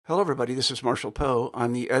Hello, everybody. This is Marshall Poe.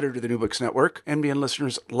 I'm the editor of the New Books Network. NBN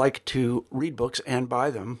listeners like to read books and buy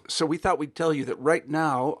them. So we thought we'd tell you that right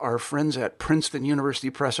now, our friends at Princeton University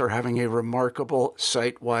Press are having a remarkable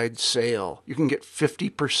site-wide sale. You can get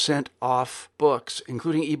 50% off books,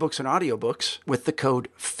 including ebooks and audiobooks, with the code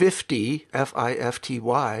 50,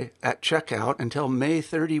 F-I-F-T-Y, at checkout until May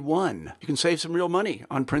 31. You can save some real money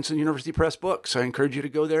on Princeton University Press books. I encourage you to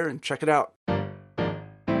go there and check it out.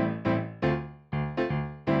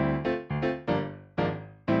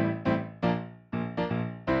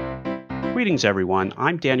 Greetings, everyone.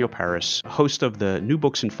 I'm Daniel Paris, host of the New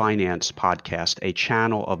Books in Finance podcast, a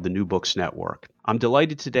channel of the New Books Network. I'm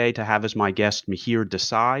delighted today to have as my guest Mihir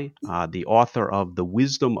Desai, the author of The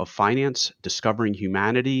Wisdom of Finance, Discovering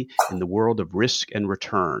Humanity in the World of Risk and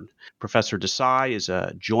Return. Professor Desai is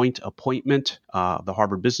a joint appointment of the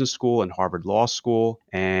Harvard Business School and Harvard Law School,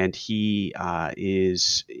 and he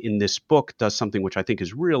is, in this book, does something which I think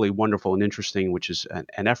is really wonderful and interesting, which is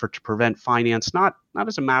an effort to prevent finance, not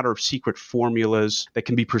as a matter of secret formulas that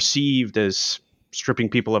can be perceived as stripping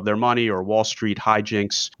people of their money or Wall Street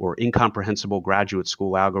hijinks or incomprehensible graduate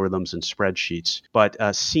school algorithms and spreadsheets, but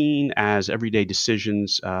seen as everyday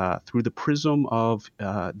decisions through the prism of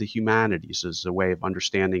the humanities as a way of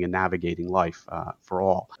understanding and navigating life for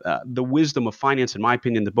all. The Wisdom of Finance, in my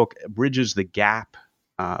opinion, the book bridges the gap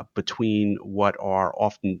between what are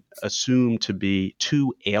often assumed to be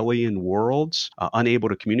two alien worlds, unable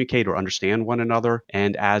to communicate or understand one another.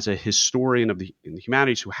 And as a historian of the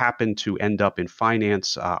humanities who happen to end up in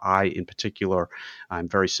finance, I, in particular, I'm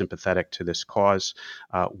very sympathetic to this cause.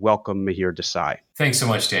 Welcome, Mihir Desai. Thanks so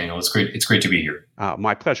much, Daniel. It's great to be here.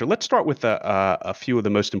 My pleasure. Let's start with a few of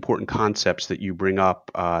the most important concepts that you bring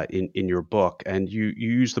up in your book. And you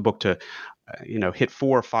use the book to hit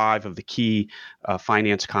 4 or 5 of the key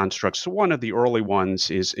finance constructs. So one of the early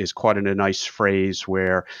ones is caught in a nice phrase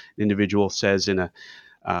where an individual says in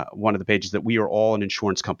one of the pages that we are all an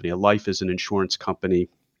insurance company. A life is an insurance company.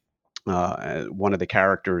 One of the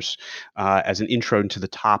characters as an intro into the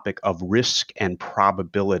topic of risk and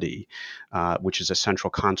probability, which is a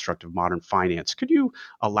central construct of modern finance. Could you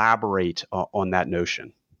elaborate on that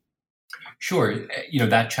notion? Sure.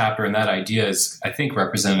 That chapter and that idea is, I think,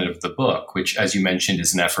 representative of the book, which, as you mentioned,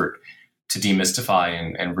 is an effort to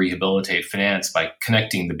demystify and rehabilitate finance by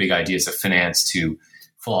connecting the big ideas of finance to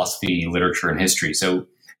philosophy, literature, and history. So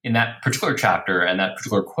in that particular chapter and that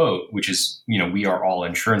particular quote, which is, we are all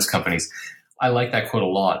insurance companies, I like that quote a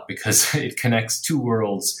lot because it connects two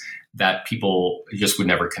worlds that people just would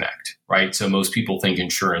never connect, right? So most people think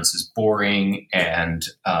insurance is boring and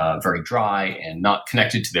very dry and not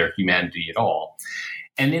connected to their humanity at all.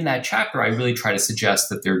 And in that chapter, I really try to suggest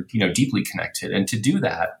that they're, deeply connected. And to do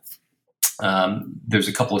that, there's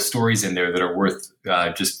a couple of stories in there that are worth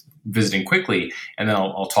just visiting quickly. And then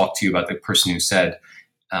I'll talk to you about the person who said,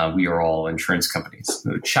 we are all insurance companies.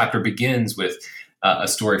 The chapter begins with a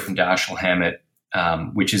story from Dashiell Hammett,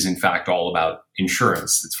 which is in fact all about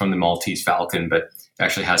insurance. It's from the Maltese Falcon, but it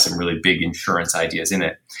actually has some really big insurance ideas in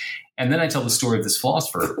it. And then I tell the story of this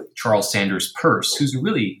philosopher, Charles Sanders Peirce, who's a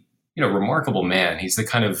really, remarkable man. He's the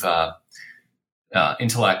kind of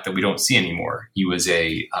intellect that we don't see anymore. He was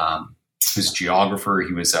a geographer.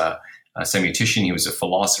 He was a semiotician. He was a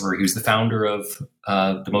philosopher. He was the founder of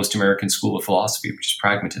the most American school of philosophy, which is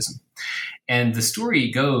pragmatism. And the story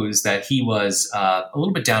goes that he was a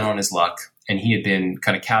little bit down on his luck, and he had been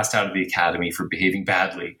kind of cast out of the academy for behaving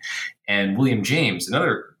badly. And William James,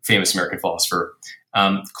 another famous American philosopher,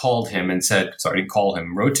 wrote to him and said,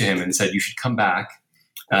 you should come back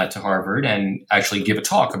to Harvard and actually give a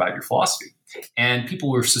talk about your philosophy. And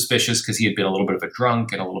people were suspicious because he had been a little bit of a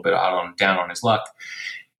drunk and a little bit down on his luck.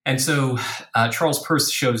 And so Charles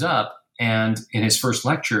Peirce shows up, and in his first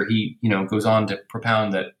lecture, he goes on to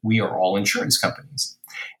propound that we are all insurance companies.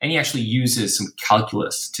 And he actually uses some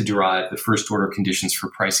calculus to derive the first order conditions for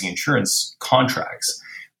pricing insurance contracts,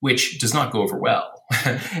 which does not go over well.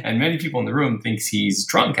 And many people in the room think he's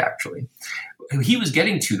drunk, actually. He was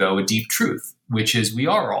getting to, though, a deep truth, which is we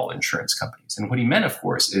are all insurance companies. And what he meant, of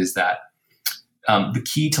course, is that the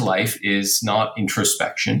key to life is not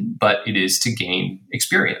introspection, but it is to gain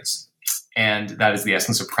experience. And that is the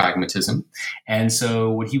essence of pragmatism. And so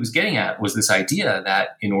what he was getting at was this idea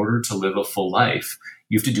that in order to live a full life,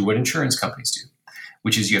 you have to do what insurance companies do,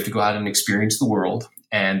 which is you have to go out and experience the world.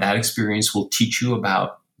 And that experience will teach you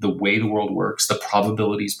about the way the world works, the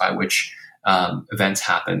probabilities by which events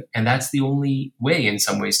happen. And that's the only way in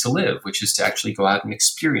some ways to live, which is to actually go out and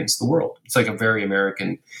experience the world. It's like a very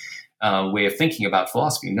American way of thinking about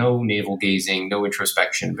philosophy. No navel gazing, no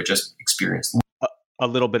introspection, but just experience. A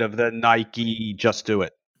little bit of the Nike, just do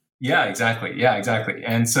it. Yeah, exactly. Yeah, exactly.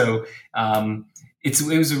 And so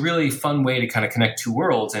it was a really fun way to kind of connect two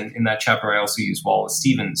worlds. And in that chapter, I also use Wallace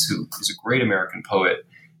Stevens, who is a great American poet,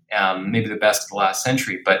 maybe the best of the last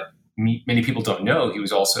century. But many people don't know he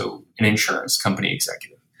was also an insurance company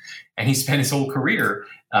executive. And he spent his whole career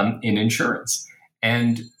in insurance.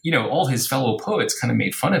 And, all his fellow poets kind of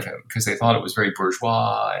made fun of him because they thought it was very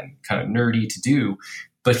bourgeois and kind of nerdy to do.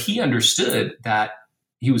 But he understood that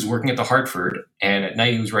he was working at the Hartford, and at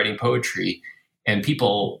night he was writing poetry, and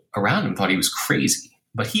people around him thought he was crazy.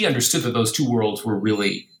 But he understood that those two worlds were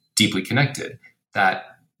really deeply connected, that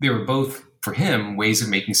they were both, for him, ways of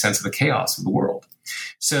making sense of the chaos of the world.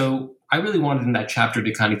 So I really wanted in that chapter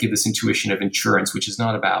to kind of give this intuition of insurance, which is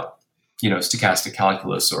not about, stochastic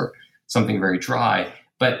calculus or something very dry,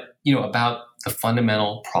 but, about the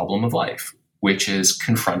fundamental problem of life, which is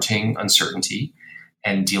confronting uncertainty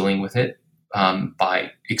and dealing with it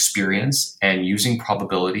by experience and using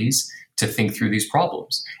probabilities to think through these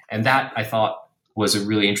problems. And that, I thought, was a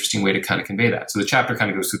really interesting way to kind of convey that. So the chapter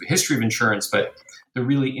kind of goes through the history of insurance, but the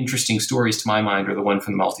really interesting stories to my mind are the one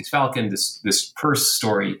from the Maltese Falcon, this purse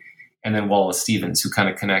story, and then Wallace Stevens, who kind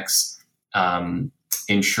of connects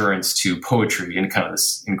insurance to poetry in kind of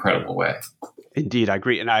this incredible way. Indeed, I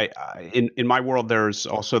agree. And in my world, there's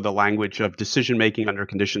also the language of decision making under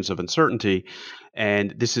conditions of uncertainty,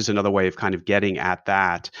 and this is another way of kind of getting at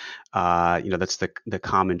that. That's the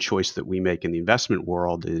common choice that we make in the investment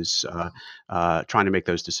world is trying to make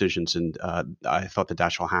those decisions. And I thought the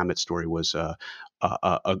Dashiell Hammett story was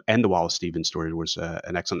and the Wallace Stevens story was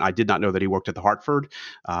an excellent. I did not know that he worked at the Hartford.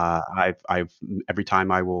 I've every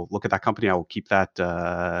time I will look at that company, I will keep that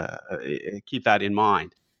in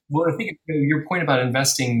mind. Well, I think your point about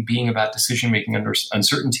investing being about decision-making under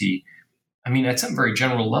uncertainty, I mean, at some very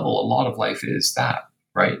general level, a lot of life is that,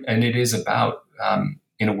 right? And it is about,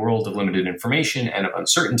 in a world of limited information and of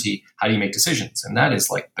uncertainty, how do you make decisions? And that is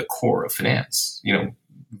like the core of finance,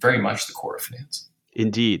 very much the core of finance.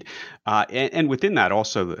 Indeed. And within that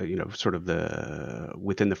also,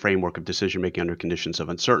 within the framework of decision making under conditions of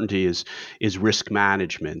uncertainty is risk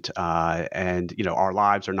management. And our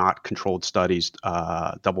lives are not controlled studies,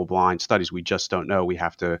 double blind studies. We just don't know. We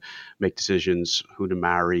have to make decisions, who to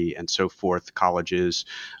marry and so forth, colleges,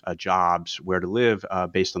 jobs, where to live,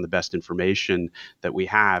 based on the best information that we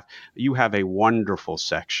have. You have a wonderful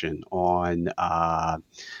section on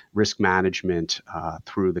risk management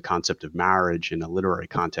through the concept of marriage in a literary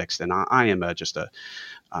context. And I am just an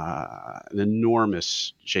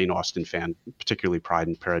enormous Jane Austen fan, particularly Pride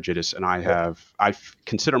and Prejudice. And I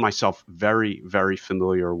consider myself very, very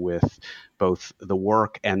familiar with both the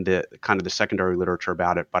work and the kind of the secondary literature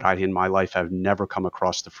about it. But in my life, have never come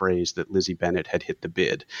across the phrase that Lizzie Bennet had hit the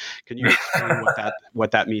bid. Can you explain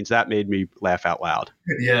what that means? That made me laugh out loud.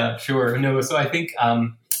 Yeah, sure. No, so I think,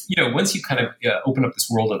 once you kind of open up this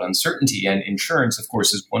world of uncertainty, and insurance, of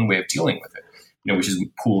course, is one way of dealing with it, which is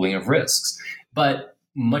pooling of risks. But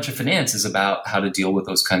much of finance is about how to deal with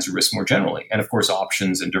those kinds of risks more generally. And of course,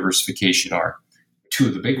 options and diversification are two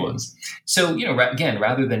of the big ones. So, again,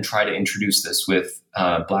 rather than try to introduce this with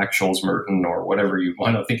Black-Scholes Merton or whatever you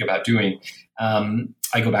want to think about doing,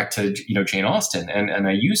 I go back to, Jane Austen, and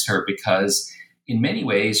I use her because in many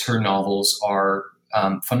ways her novels are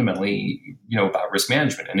fundamentally, about risk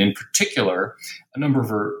management. And in particular, a number of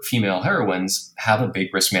her female heroines have a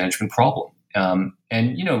big risk management problem. And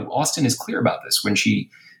Austen is clear about this when she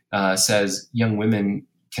says young women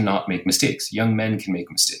cannot make mistakes. Young men can make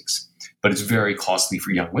mistakes, but it's very costly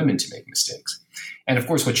for young women to make mistakes. And of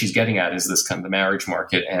course, what she's getting at is this kind of the marriage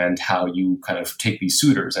market and how you kind of take these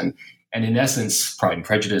suitors. And in essence, Pride and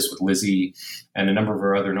Prejudice with Lizzie and a number of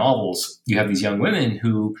her other novels, you have these young women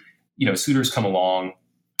who, suitors come along.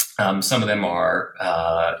 Some of them are,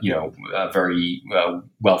 very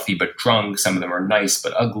wealthy but drunk. Some of them are nice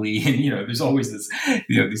but ugly. And, there's always this,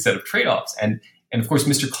 these set of trade-offs. And of course,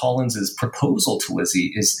 Mr. Collins's proposal to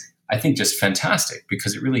Lizzie is, I think, just fantastic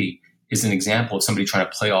because it really is an example of somebody trying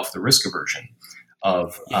to play off the risk aversion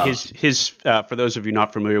of his for those of you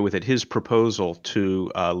not familiar with it, his proposal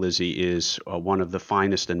to Lizzie is one of the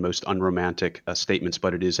finest and most unromantic statements,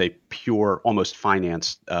 but it is a pure, almost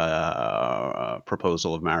finance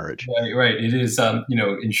proposal of marriage. Right. It is,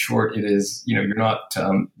 in short, it is, you're not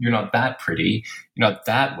that pretty, you're not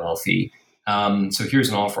that wealthy. So here's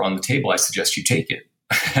an offer on the table. I suggest you take it.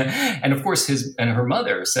 And of course, her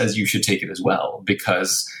mother says you should take it as well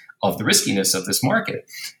because of the riskiness of this market.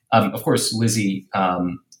 Of course, Lizzie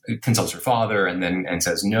consults her father and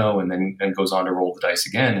says no, and then goes on to roll the dice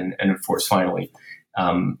again, and of course, finally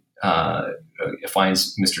finds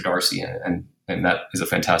Mr. Darcy, and that is a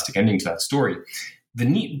fantastic ending to that story. the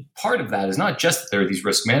neat part of that is not just that there are these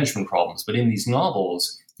risk management problems, but in these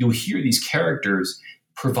novels, you'll hear these characters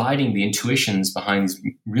providing the intuitions behind these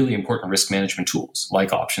really important risk management tools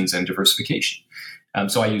like options and diversification.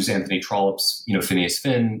 So I use Anthony Trollope's, Phineas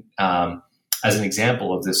Finn as an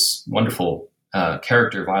example of this wonderful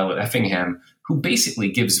character, Violet Effingham, who basically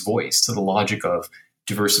gives voice to the logic of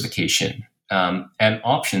diversification and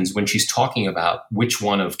options when she's talking about which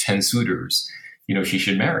one of 10 suitors, she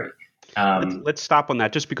should marry. Let's stop on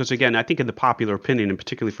that, just because, again, I think in the popular opinion, and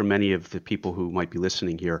particularly for many of the people who might be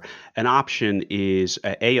listening here, an option is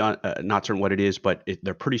not certain what it is, but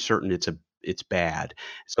they're pretty certain it's bad.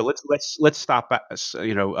 So let's stop back,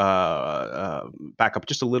 back up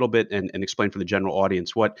just a little bit and explain for the general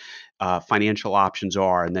audience what financial options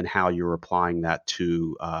are, and then how you're applying that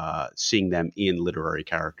to seeing them in literary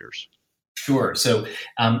characters. Sure. So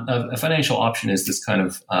a financial option is this kind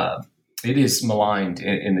of it is maligned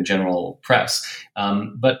in the general press,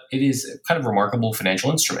 but it is a kind of remarkable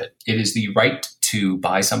financial instrument. It is the right to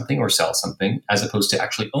buy something or sell something as opposed to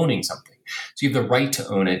actually owning something. So you have the right to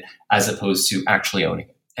own it as opposed to actually owning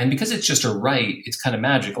it. And because it's just a right, it's kind of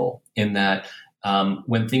magical in that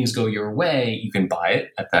when things go your way, you can buy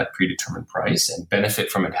it at that predetermined price and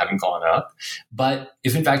benefit from it having gone up. But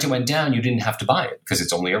if in fact it went down, you didn't have to buy it because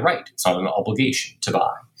it's only a right. It's not an obligation to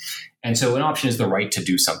buy. And so an option is the right to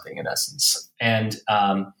do something in essence. And,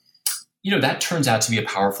 that turns out to be a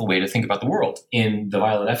powerful way to think about the world. In the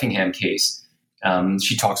Violet Effingham case,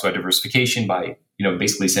 she talks about diversification by,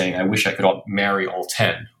 basically saying, I wish I could marry all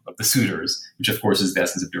 10 of the suitors, which of course is the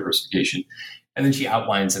essence of diversification. And then she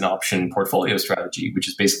outlines an option portfolio strategy, which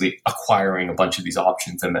is basically acquiring a bunch of these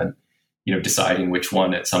options and then, deciding which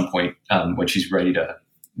one at some point when she's ready to,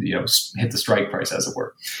 hit the strike price, as it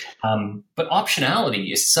were. But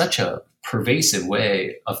optionality is such a pervasive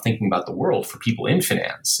way of thinking about the world for people in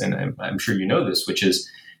finance. And I'm sure you know this, which is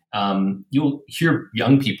you'll hear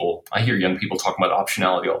I hear young people talking about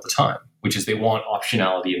optionality all the time, which is they want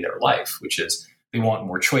optionality in their life, which is they want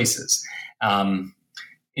more choices.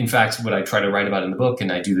 In fact, what I try to write about in the book,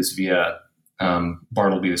 and I do this via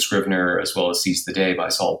Bartleby the Scrivener, as well as Seize the Day by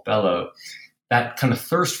Saul Bellow, that kind of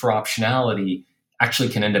thirst for optionality actually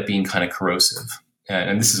can end up being kind of corrosive.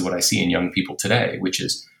 And this is what I see in young people today, which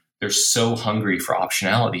is they're so hungry for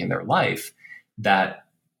optionality in their life that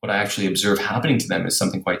what I actually observe happening to them is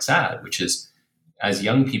something quite sad, which is as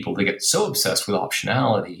young people, they get so obsessed with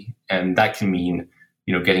optionality, and that can mean,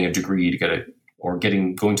 getting a degree to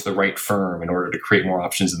going to the right firm in order to create more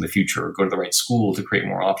options in the future, or go to the right school to create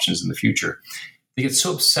more options in the future. They get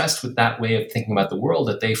so obsessed with that way of thinking about the world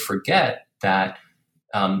that they forget that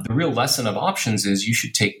the real lesson of options is you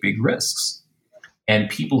should take big risks. And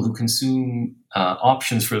people who consume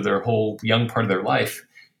options for their whole young part of their life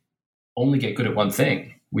only get good at one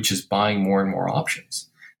thing, which is buying more and more options.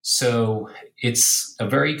 So it's a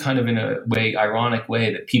very kind of, in a way, ironic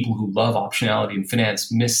way that people who love optionality in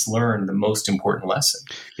finance mislearn the most important lesson.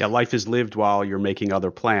 Yeah, life is lived while you're making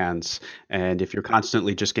other plans. And if you're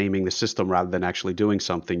constantly just gaming the system rather than actually doing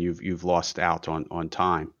something, you've lost out on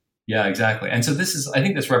time. Yeah, exactly. And so I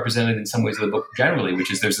think that's represented in some ways in the book generally,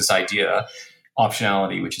 which is there's this idea,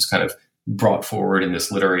 optionality, which is kind of brought forward in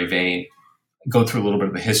this literary vein. Go through a little bit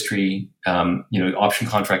of the history. Option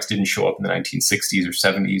contracts didn't show up in the 1960s or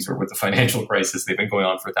 70s or with the financial crisis. They've been going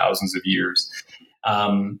on for thousands of years.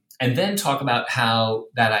 And then talk about how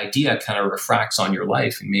that idea kind of refracts on your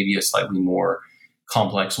life in maybe a slightly more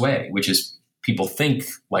complex way, which is people think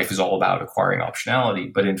life is all about acquiring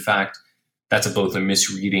optionality. But in fact, that's both a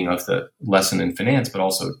misreading of the lesson in finance, but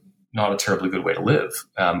also not a terribly good way to live,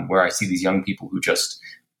 where I see these young people who just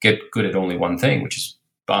get good at only one thing, which is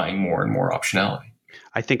buying more and more optionality.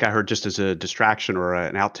 I think I heard, just as a distraction or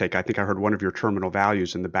an outtake, I think I heard one of your terminal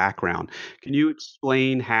values in the background. Can you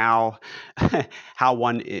explain how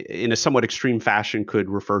one, in a somewhat extreme fashion, could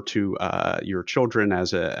refer to your children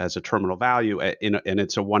as a terminal value? And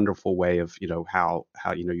it's a wonderful way of how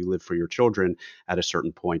you live for your children at a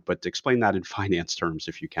certain point. But explain that in finance terms,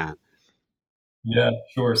 if you can. Yeah,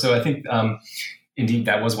 sure. So I think indeed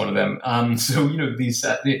that was one of them. These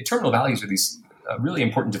terminal values are these really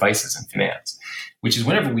important devices in finance, which is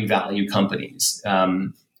whenever we value companies,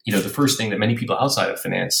 the first thing that many people outside of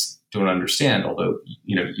finance don't understand, although,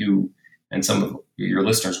 you and some of your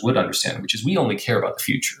listeners would understand, which is we only care about the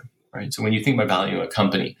future, right? So when you think about valuing a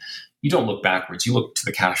company, you don't look backwards, you look to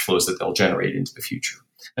the cash flows that they'll generate into the future.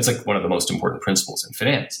 That's like one of the most important principles in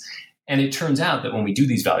finance. And it turns out that when we do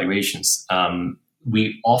these valuations,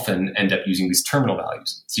 we often end up using these terminal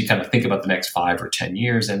values. So you kind of think about the next 5 or 10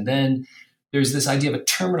 years, and then there's this idea of a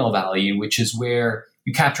terminal value, which is where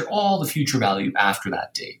you capture all the future value after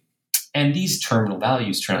that date. And these terminal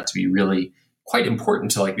values turn out to be really quite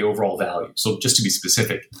important to like the overall value. So just to be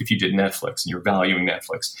specific, if you did Netflix and you're valuing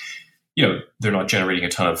Netflix, they're not generating a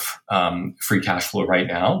ton of free cash flow right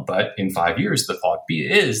now, but in 5 years, the thought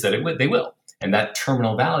is that they will. And that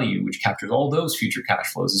terminal value, which captures all those future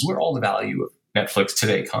cash flows, is where all the value of Netflix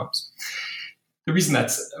today comes. The reason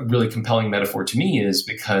that's a really compelling metaphor to me is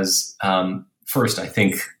because, first, I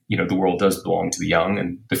think, the world does belong to the young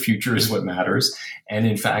and the future is what matters. And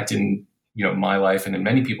in fact, in, my life and in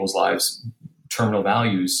many people's lives, terminal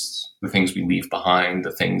values, the things we leave behind,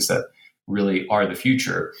 the things that really are the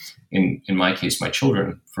future. In my case, my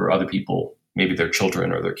children, for other people, maybe their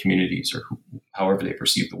children or their communities or however they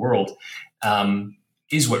perceive the world,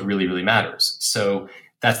 is what really, really matters. So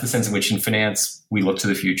that's the sense in which in finance, we look to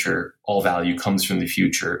the future. All value comes from the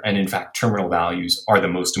future. And in fact, terminal values are the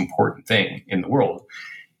most important thing in the world.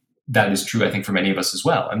 That is true, I think, for many of us as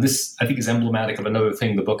well. And this, I think, is emblematic of another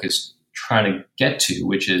thing the book is trying to get to,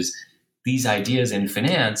 which is these ideas in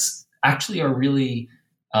finance actually are really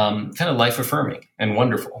kind of life-affirming and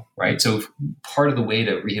wonderful, right? So part of the way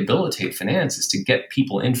to rehabilitate finance is to get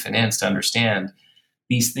people in finance to understand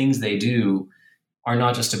these things they do are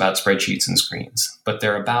not just about spreadsheets and screens, but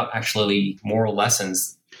they're about actually moral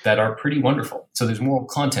lessons that are pretty wonderful. So there's moral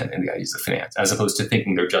content in the ideas of finance, as opposed to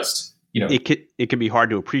thinking they're just, It can be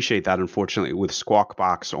hard to appreciate that, unfortunately, with Squawk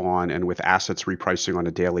Box on and with assets repricing on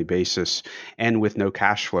a daily basis and with no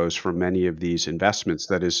cash flows from many of these investments.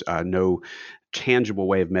 That is no tangible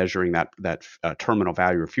way of measuring that terminal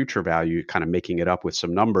value or future value, kind of making it up with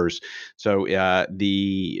some numbers. So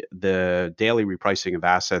the daily repricing of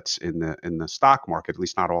assets in the stock market, at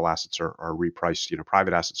least not all assets are repriced,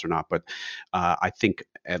 private assets are not, but I think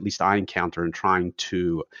at least I encounter in trying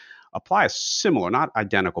to apply a similar, not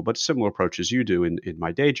identical, but similar approach as you do in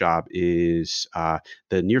my day job is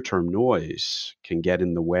the near-term noise can get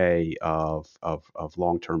in the way of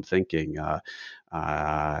long-term thinking.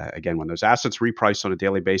 Again, when those assets reprice on a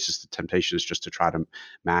daily basis, the temptation is just to try to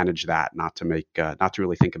manage that, not to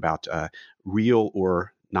really think about real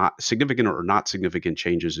or not significant or not significant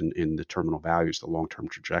changes in the terminal values, the long-term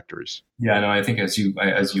trajectories. Yeah, no, I think as you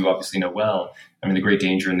obviously know well, I mean, the great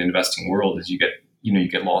danger in the investing world is you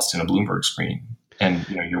get lost in a Bloomberg screen and,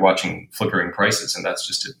 you're watching flickering prices, and it's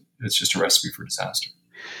just a recipe for disaster.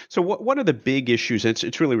 So one of the big issues,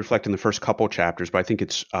 it's really reflected in the first couple of chapters, but I think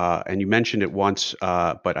it's, and you mentioned it once,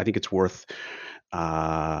 but I think it's worth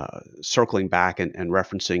circling back and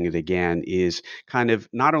referencing it again, is kind of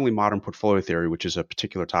not only modern portfolio theory, which is a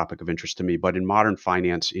particular topic of interest to me, but in modern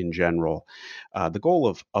finance in general. The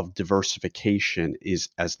goal of diversification is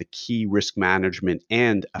as the key risk management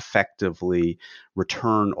and effectively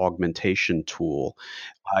return augmentation tool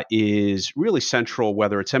is really central,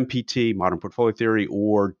 whether it's MPT, modern portfolio theory,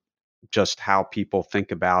 or just how people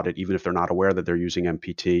think about it, even if they're not aware that they're using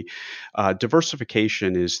MPT.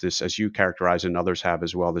 Diversification is this, as you characterize and others have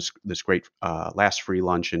as well, this great last free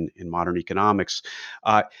lunch in modern economics.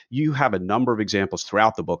 You have a number of examples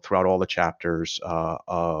throughout the book, throughout all the chapters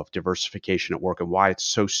of diversification at work and why it's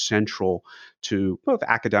so central to both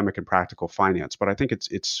academic and practical finance. But I think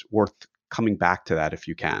it's worth coming back to that if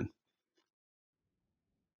you can.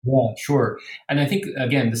 Yeah, sure. And I think,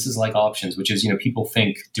 again, this is like options, which is, people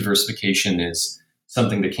think diversification is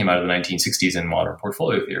something that came out of the 1960s in modern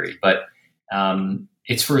portfolio theory. But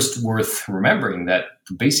it's first worth remembering that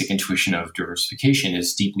the basic intuition of diversification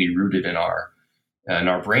is deeply rooted in our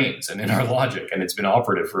brains and in our logic. And it's been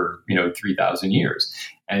operative for, 3,000 years.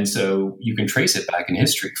 And so you can trace it back in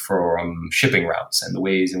history from shipping routes and the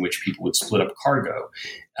ways in which people would split up cargo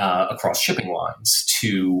across shipping lines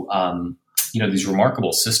to these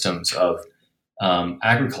remarkable systems of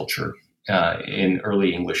agriculture in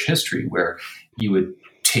early English history, where you would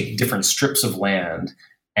take different strips of land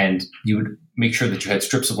and you would make sure that you had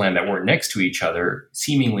strips of land that weren't next to each other,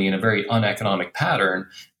 seemingly in a very uneconomic pattern,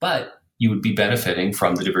 but you would be benefiting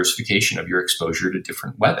from the diversification of your exposure to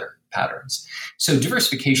different weather patterns. So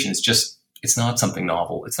diversification is it's not something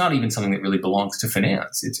novel. It's not even something that really belongs to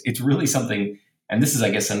finance. It's really something, and this is, I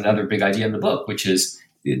guess, another big idea in the book, which is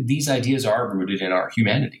these ideas are rooted in our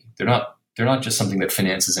humanity. They're not just something that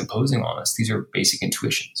finance is imposing on us. These are basic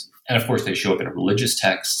intuitions. And of course, they show up in religious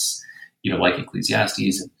texts, like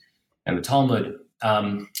Ecclesiastes and the Talmud.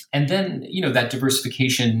 And then, that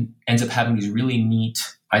diversification ends up having these really neat,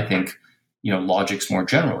 I think, logics more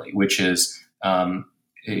generally, which is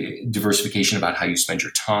diversification about how you spend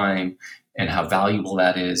your time and how valuable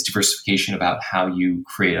that is, diversification about how you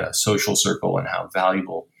create a social circle and how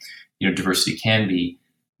valuable, diversity can be.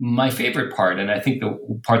 My favorite part, and I think the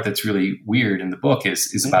part that's really weird in the book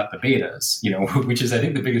is about the betas, which is, I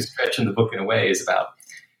think, the biggest stretch in the book in a way, is about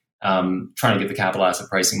trying to get the capital asset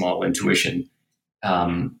pricing model intuition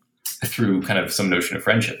through kind of some notion of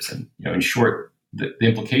friendships. And in short, the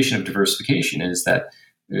implication of diversification is that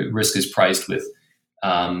risk is priced with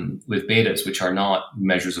betas, which are not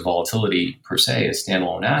measures of volatility per se as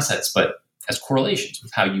standalone assets, but as correlations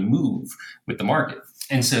with how you move with the market.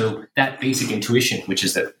 And so that basic intuition, which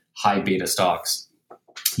is that high beta stocks,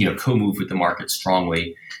 co-move with the market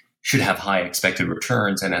strongly, should have high expected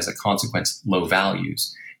returns and as a consequence, low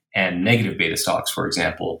values. And negative beta stocks, for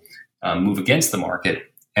example, move against the market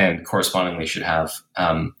and correspondingly should have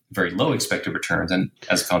very low expected returns and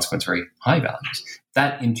as a consequence, very high values.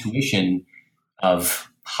 That intuition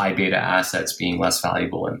of high beta assets being less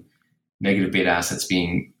valuable and negative beta assets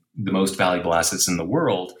being the most valuable assets in the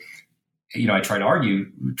world, I try to argue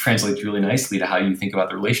translates really nicely to how you think about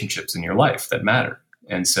the relationships in your life that matter.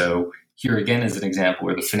 And so here again is an example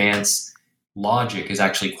where the finance logic is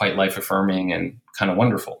actually quite life affirming and kind of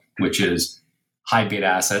wonderful, which is high beta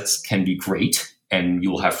assets can be great and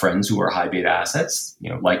you will have friends who are high beta assets,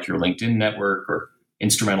 like your LinkedIn network or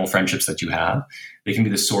instrumental friendships that you have. They can be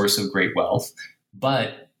the source of great wealth,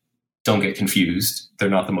 but don't get confused. They're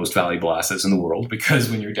not the most valuable assets in the world because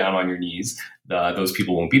when you're down on your knees, those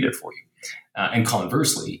people won't be there for you. And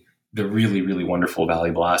conversely, the really, really wonderful,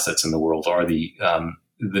 valuable assets in the world are the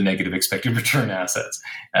negative expected return assets,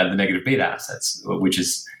 the negative beta assets, which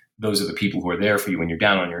is those are the people who are there for you when you're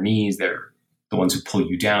down on your knees. They're the ones who pull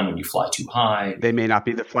you down when you fly too high. They may not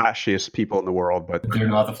be the flashiest people in the world, but they're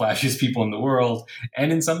not the flashiest people in the world.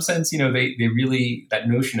 And in some sense, they really, that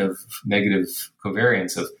notion of negative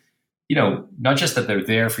covariance of, not just that they're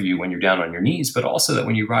there for you when you're down on your knees, but also that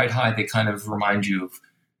when you ride high, they kind of remind you of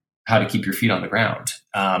how to keep your feet on the ground.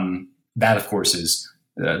 That, of course, is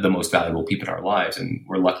the most valuable people in our lives. And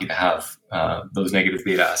we're lucky to have those negative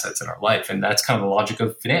beta assets in our life. And that's kind of the logic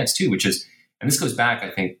of finance too, which is, and this goes back,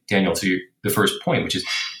 I think, Daniel, to the first point, which is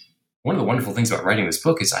one of the wonderful things about writing this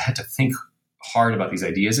book is I had to think hard about these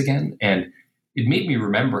ideas again. And it made me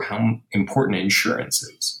remember how important insurance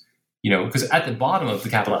is. Because at the bottom of the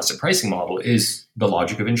capital asset pricing model is the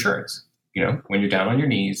logic of insurance. When you're down on your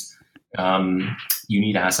knees, you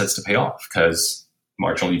need assets to pay off because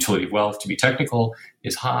marginal utility of wealth, to be technical,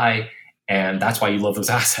 is high. And that's why you love those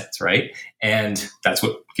assets, right? And that's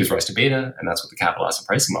what gives rise to beta. And that's what the capital asset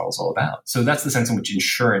pricing model is all about. So that's the sense in which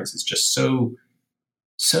insurance is just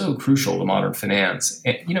so crucial to modern finance.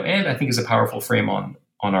 And, and I think is a powerful frame on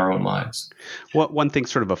our own lives. Well, one thing,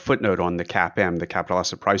 sort of a footnote on the CAPM, the capital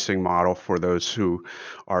asset pricing model, for those who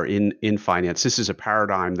are in finance. This is a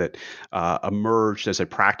paradigm that emerged as a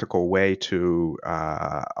practical way to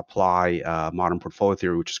apply modern portfolio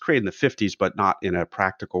theory, which was created in the 50s, but not in a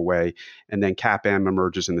practical way. And then CAPM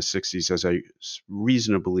emerges in the 60s as a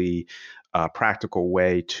reasonably practical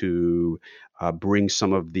way to bring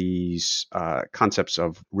some of these concepts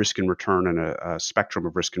of risk and return and a spectrum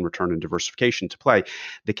of risk and return and diversification to play.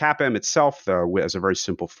 The CAPM itself, though, as a very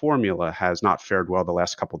simple formula, has not fared well the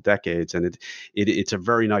last couple of decades, and it's a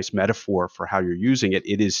very nice metaphor for how you're using it.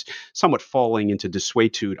 It is somewhat falling into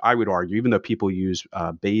desuetude, I would argue, even though people use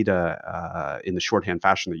beta in the shorthand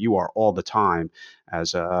fashion that you are all the time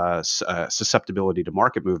as a susceptibility to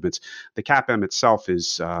market movements. The CAPM itself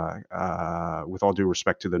is, with all due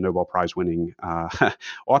respect to the Nobel Prize winning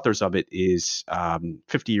authors of it, is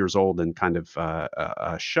 50 years old and kind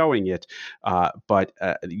of showing it. But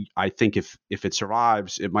I think if it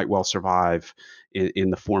survives, it might well survive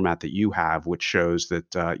in the format that you have, which shows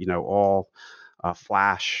that all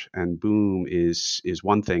flash and boom is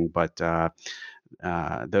one thing, but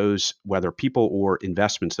those, whether people or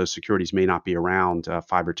investments, those securities may not be around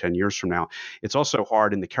 5 or 10 years from now. It's also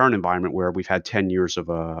hard in the current environment where we've had 10 years of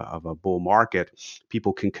a bull market.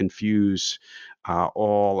 People can confuse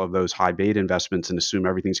all of those high beta investments and assume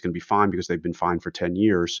everything's going to be fine because they've been fine for 10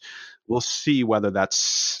 years. We'll see whether that's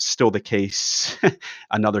still the case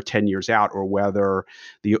another 10 years out, or whether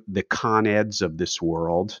the Con Eds of this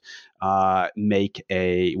world make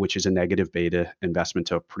which is a negative beta investment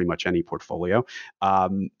to pretty much any portfolio,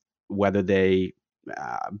 whether they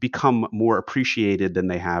become more appreciated than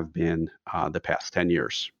they have been the past 10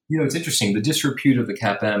 years. It's interesting. The disrepute of the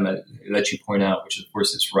CAPM that you point out, which of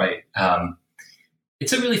course is right.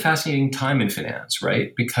 It's a really fascinating time in finance,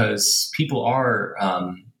 right? Because people are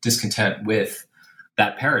discontent with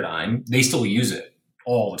that paradigm. They still use it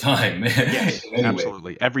all the time. Yes, anyway.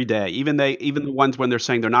 Absolutely. Every day. Even the ones when they're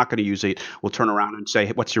saying they're not going to use it will turn around and say,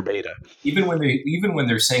 hey, what's your beta? Even when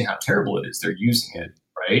they're saying how terrible it is, they're using it,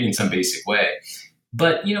 right, in some basic way.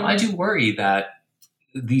 But, I do worry that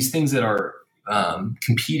these things that are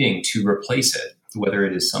competing to replace it, whether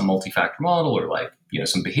it is some multi-factor model or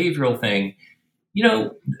some behavioral thing,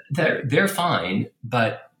 they're fine,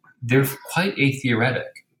 but they're quite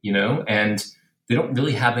atheoretic, and they don't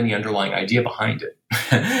really have any underlying idea behind it.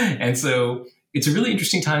 And so it's a really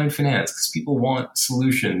interesting time in finance because people want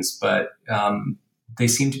solutions, but they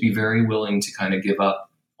seem to be very willing to kind of give up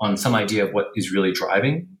on some idea of what is really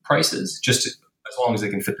driving prices, just as long as they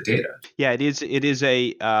can fit the data. Yeah, it is. It is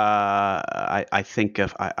a. I think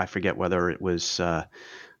I forget whether it was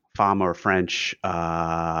Fama or French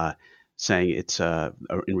saying it's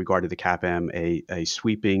in regard to the CAPM a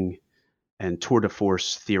sweeping and tour de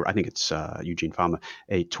force theory. I think it's Eugene Fama.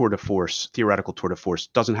 A tour de force, theoretical tour de force,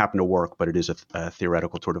 doesn't happen to work, but it is a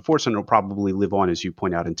theoretical tour de force, and it'll probably live on, as you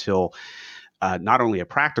point out, until not only a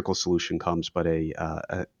practical solution comes, but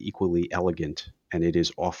a equally elegant, and it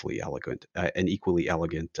is awfully elegant, an equally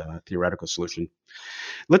elegant theoretical solution.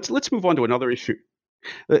 Let's move on to another issue.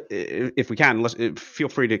 If we can, feel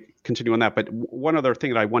free to continue on that. But one other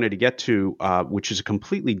thing that I wanted to get to, which is a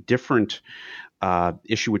completely different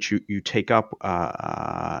issue, which you take up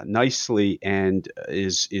nicely, and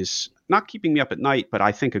is not keeping me up at night, but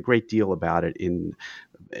I think a great deal about it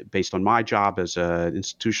based on my job as an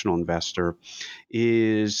institutional investor,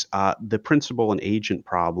 is the principal and agent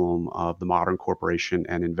problem of the modern corporation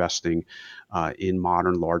and investing in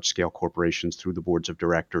modern large-scale corporations through the boards of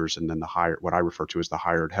directors and then what I refer to as the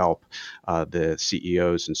hired help, the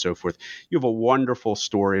CEOs and so forth. You have a wonderful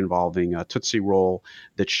story involving Tootsie Roll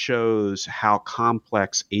that shows how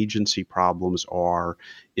complex agency problems are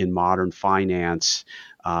in modern finance.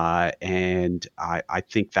 And I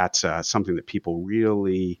think that's something that people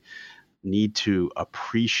really need to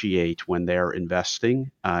appreciate when they're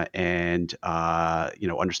investing and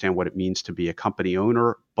understand what it means to be a company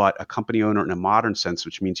owner, but a company owner in a modern sense,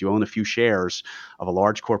 which means you own a few shares of a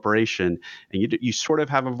large corporation and you sort of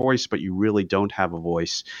have a voice, but you really don't have a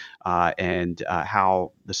voice, and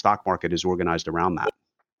how the stock market is organized around that.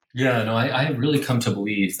 Yeah, no, I really come to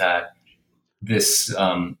believe that this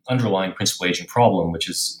underlying principal agent problem, which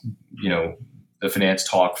is, the finance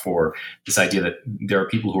talk for this idea that there are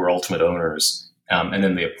people who are ultimate owners, and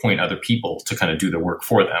then they appoint other people to kind of do the work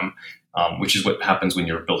for them, which is what happens when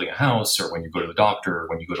you're building a house or when you go to the doctor or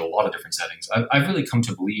when you go to a lot of different settings. I've really come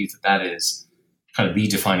to believe that is kind of the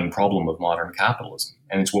defining problem of modern capitalism.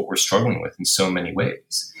 And it's what we're struggling with in so many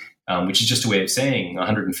ways, which is just a way of saying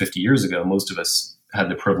 150 years ago, most of us had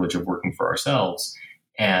the privilege of working for ourselves.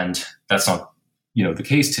 And that's not the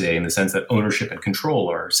case today, in the sense that ownership and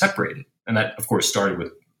control are separated. And that, of course, started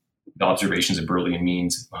with the observations of Burley and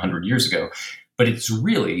Means 100 years ago, but it's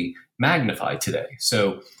really magnified today.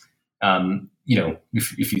 So,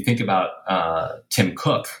 if you think about Tim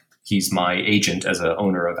Cook, he's my agent as an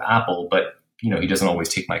owner of Apple, but he doesn't always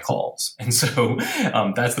take my calls. And so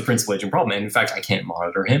that's the principal agent problem. And in fact, I can't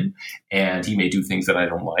monitor him, and he may do things that I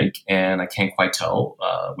don't like, and I can't quite tell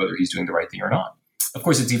whether he's doing the right thing or not. Of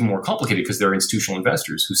course, it's even more complicated because there are institutional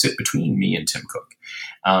investors who sit between me and Tim Cook.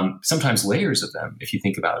 Sometimes layers of them, if you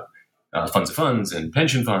think about funds of funds and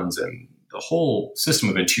pension funds and the whole system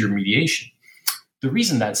of intermediation. The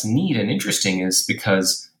reason that's neat and interesting is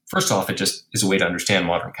because, first off, it just is a way to understand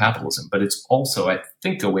modern capitalism, but it's also, I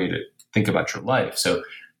think, a way to think about your life. So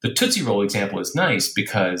the Tootsie Roll example is nice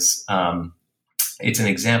because it's an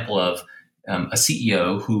example of a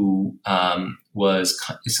CEO who was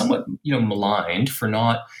somewhat, maligned for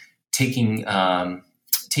not taking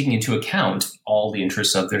into account all the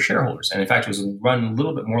interests of their shareholders. And in fact, it was run a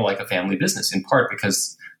little bit more like a family business, in part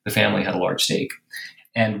because the family had a large stake.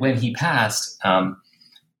 And when he passed, the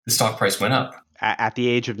stock price went up. At the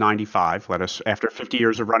age of 95, after 50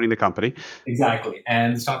 years of running the company. Exactly.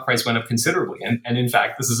 And the stock price went up considerably. And in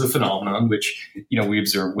fact, this is a phenomenon which, we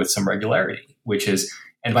observe with some regularity, which is,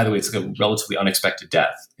 and by the way, it's a relatively unexpected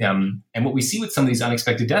death. And what we see with some of these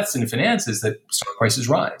unexpected deaths in finance is that stock prices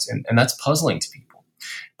rise. And that's puzzling to people.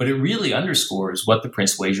 But it really underscores what the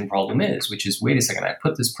principal agent problem is, which is, wait a second, I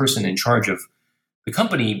put this person in charge of the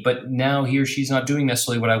company, but now he or she's not doing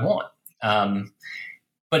necessarily what I want.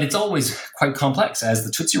 But it's always quite complex, as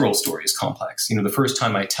the Tootsie Roll story is complex. The first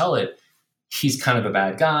time I tell it, he's kind of a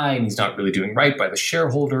bad guy and he's not really doing right by the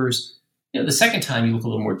shareholders. The second time you look a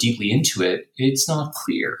little more deeply into it, it's not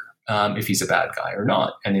clear if he's a bad guy or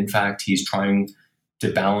not. And in fact, he's trying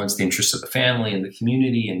to balance the interests of the family and the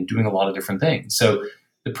community and doing a lot of different things. So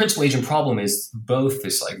the principal agent problem is both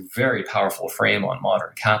this very powerful frame on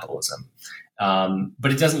modern capitalism,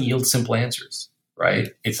 but it doesn't yield simple answers. Right?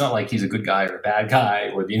 It's not like he's a good guy or a bad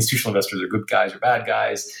guy, or the institutional investors are good guys or bad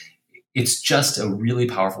guys. It's just a really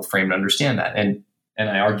powerful frame to understand that. And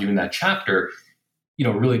I argue in that chapter,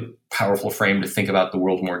 a really powerful frame to think about the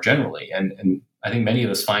world more generally. And I think many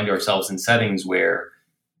of us find ourselves in settings where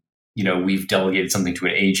we've delegated something to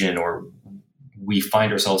an agent, or we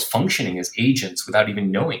find ourselves functioning as agents without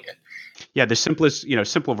even knowing it. Yeah, the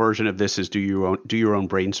simple version of this is do your own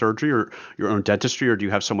brain surgery or your own dentistry, or do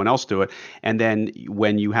you have someone else do it? And then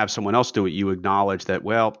when you have someone else do it, you acknowledge that,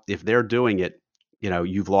 well, if they're doing it,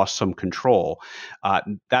 you've lost some control.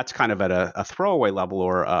 That's kind of at a throwaway level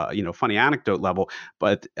or funny anecdote level,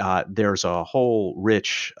 but there's a whole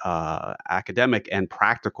rich academic and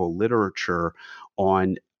practical literature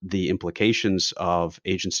on the implications of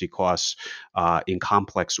agency costs in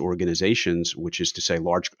complex organizations, which is to say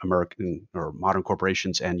large American or modern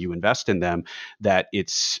corporations, and you invest in them, that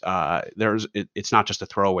it's not just a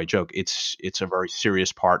throwaway joke. It's a very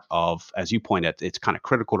serious part of, as you point out, it's kind of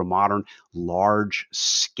critical to modern large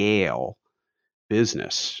scale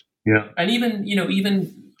business. Yeah. And even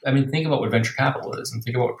think about what venture capital is, and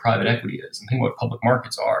think about what private equity is, and think about what public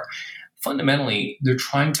markets are. Fundamentally, they're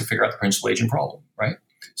trying to figure out the principal agent problem, right?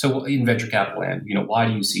 So in venture capital land, why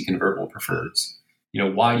do you see convertible preferreds?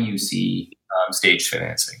 Why do you see staged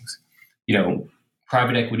financings?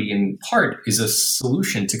 Private equity in part is a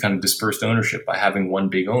solution to kind of dispersed ownership by having one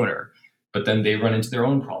big owner, but then they run into their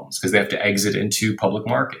own problems because they have to exit into public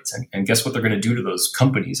markets. And guess what they're going to do to those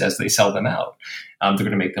companies as they sell them out? They're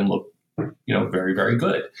going to make them look, very, very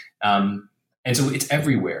good. And so it's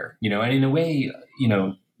everywhere, and in a way,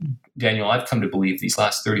 Daniel, I've come to believe these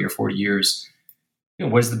last 30 or 40 years,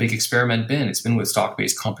 what has the big experiment been? It's been with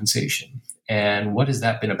stock-based compensation. And what has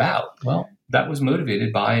that been about? Well, that was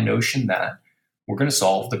motivated by a notion that we're going to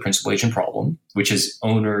solve the principal agent problem, which is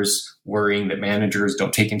owners worrying that managers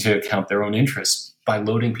don't take into account their own interests by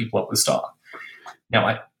loading people up with stock.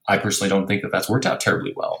 Now, I personally don't think that that's worked out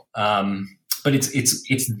terribly well. But it's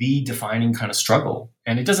the defining kind of struggle.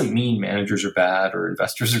 And it doesn't mean managers are bad or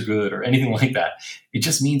investors are good or anything like that. It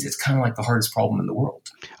just means it's kind of like the hardest problem in the world.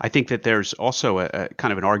 I think that there's also a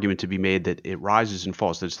kind of an argument to be made that it rises and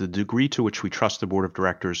falls. There's the degree to which we trust the board of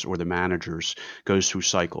directors or the managers goes through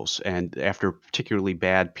cycles. And after particularly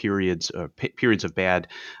bad periods of bad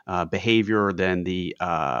behavior, then the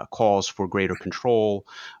calls for greater control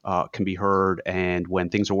can be heard. And when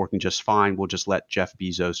things are working just fine, we'll just let Jeff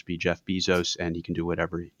Bezos be Jeff Bezos and he can do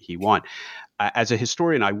whatever he wants. As a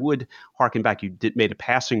historian, I would harken back. You made a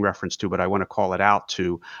passing reference to, but I want to call it out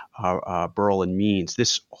to Burrell and Means.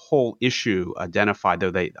 This whole issue identified,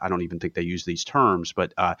 though I don't even think they use these terms,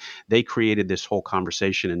 but they created this whole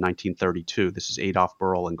conversation in 1932. This is Adolph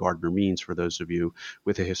Burrell and Gardner Means, for those of you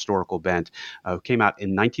with a historical bent, came out in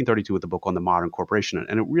 1932 with a book on the modern corporation.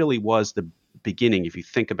 And it really was the beginning. If you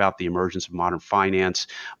think about the emergence of modern finance,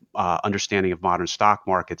 understanding of modern stock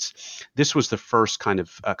markets, this was the first kind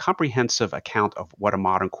of comprehensive account of what a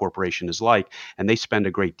modern corporation is like. And they spend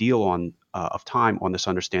a great deal of time on this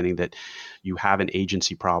understanding that you have an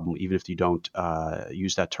agency problem, even if you don't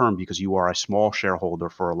use that term, because you are a small shareholder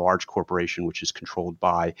for a large corporation, which is controlled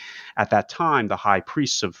by, at that time, the high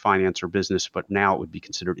priests of finance or business, but now it would be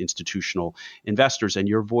considered institutional investors. And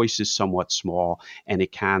your voice is somewhat small, and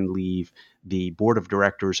it can leave the board of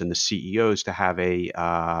directors and the CEOs to have a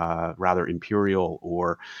rather imperial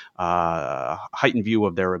or heightened view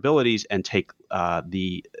of their abilities and take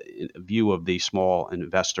the view of the small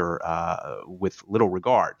investor with little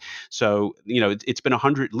regard. So, it's been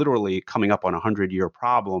literally coming up on 100-year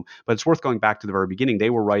problem, but it's worth going back to the very beginning. They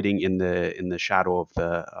were writing in the shadow of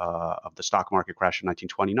the stock market crash in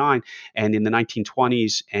 1929, and in the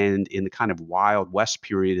 1920s and in the kind of Wild West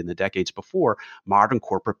period in the decades before, modern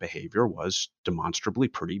corporate behavior was demonstrably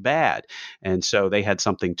pretty bad. And so they had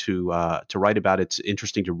something to write about. It's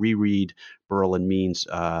interesting to reread Burrell and Means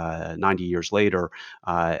 90 years later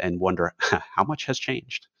and wonder how much has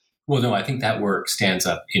changed. Well, no, I think that work stands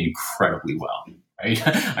up incredibly well, right?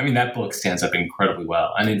 I mean, that book stands up incredibly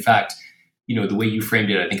well. And in fact, the way you framed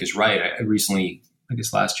it, I think is right. I recently, I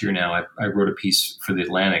guess last year now, I wrote a piece for The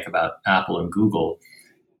Atlantic about Apple and Google.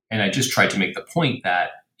 And I just tried to make the point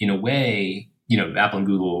that in a way, Apple and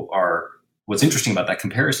Google are, what's interesting about that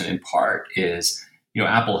comparison in part is,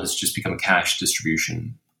 Apple has just become a cash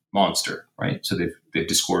distribution monster, right? So they've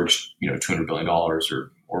disgorged, $200 billion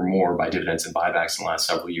or more by dividends and buybacks in the last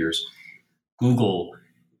several years. Google,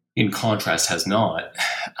 in contrast, has not,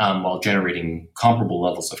 while generating comparable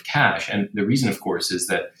levels of cash. And the reason, of course, is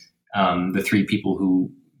that the three people who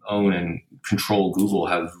own and control Google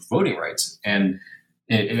have voting rights and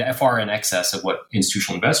far in excess of what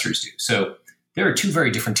institutional investors do. So there are two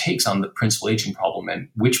very different takes on the principal agent problem and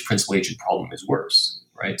which principal agent problem is worse,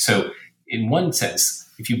 right? So in one sense,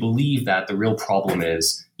 if you believe that the real problem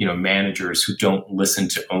is, managers who don't listen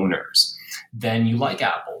to owners, then you like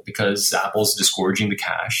Apple because Apple's disgorging the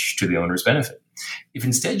cash to the owner's benefit. If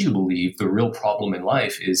instead you believe the real problem in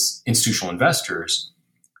life is institutional investors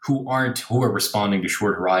who are responding to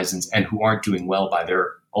short horizons and who aren't doing well by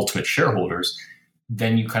their ultimate shareholders,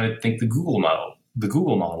 then you kind of think the Google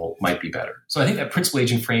model might be better. So I think that principal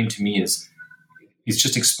agent frame to me is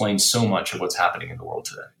just explains so much of what's happening in the world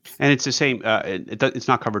today. And it's the same. It's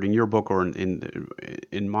not covered in your book or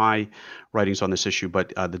in my writings on this issue,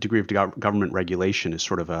 but the degree of government regulation is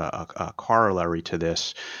sort of a corollary to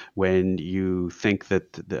this. When you think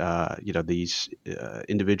that these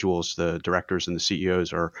individuals, the directors and the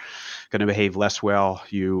CEOs, are going to behave less well,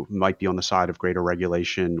 you might be on the side of greater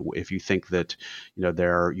regulation. If you think that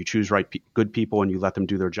you choose good people and you let them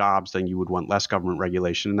do their jobs, then you would want less government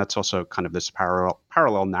regulation. And that's also kind of this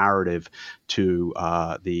parallel narrative to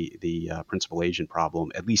the principal agent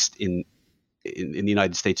problem, at least in the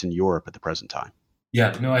United States and Europe at the present time.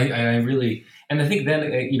 Yeah, no, I really, and I think then,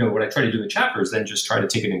 what I try to do in the chapter is then just try to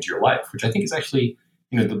take it into your life, which I think is actually,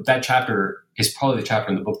 that chapter is probably the chapter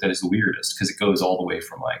in the book that is the weirdest, because it goes all the way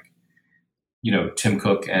from Tim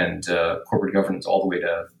Cook and corporate governance all the way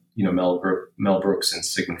to, Mel Brooks and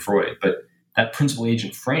Sigmund Freud. But that principal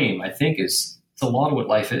agent frame, I think, it's a lot of what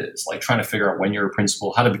life is, like trying to figure out when you're a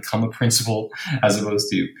principal, how to become a principal, as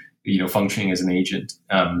opposed to, functioning as an agent,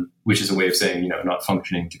 which is a way of saying, not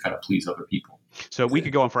functioning to kind of please other people. So we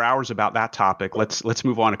could go on for hours about that topic. Let's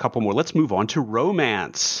move on a couple more. Let's move on to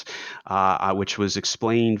romance, which was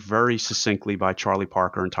explained very succinctly by Charlie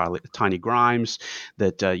Parker and Tiny Grimes,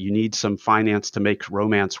 that you need some finance to make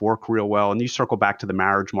romance work real well. And you circle back to the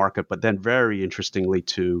marriage market, but then very interestingly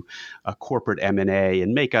to corporate M&A,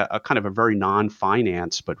 and make a kind of a very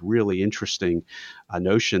non-finance but really interesting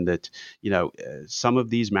notion that some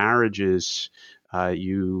of these marriages,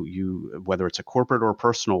 you whether it's a corporate or a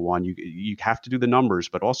personal one, you have to do the numbers,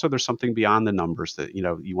 but also there's something beyond the numbers that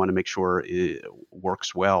you want to make sure it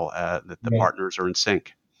works well, that the partners are in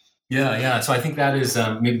sync. Yeah. So I think that is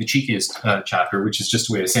maybe the cheekiest chapter, which is just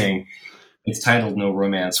a way of saying it's titled "No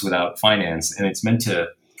Romance Without Finance," and it's meant to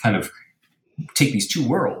kind of take these two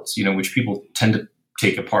worlds, which people tend to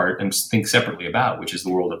take apart and think separately about, which is the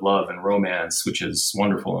world of love and romance, which is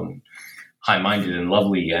wonderful and high-minded and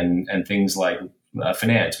lovely, and things like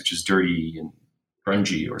finance, which is dirty and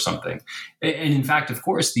grungy or something. And in fact, of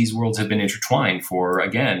course, these worlds have been intertwined for,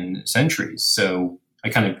 again, centuries. So I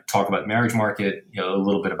kind of talk about marriage market, a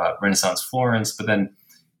little bit about Renaissance Florence, but then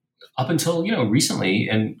up until, recently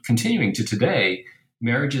and continuing to today,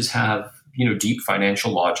 marriages have, deep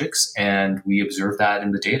financial logics, and we observe that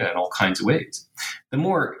in the data in all kinds of ways. The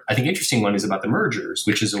more, I think, interesting one is about the mergers,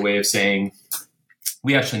 which is a way of saying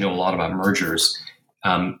we actually know a lot about mergers.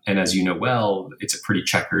 And as you know well, it's a pretty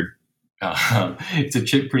checkered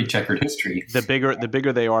pretty checkered history. The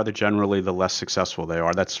bigger they are, the less successful they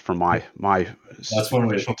are. That's from my that's one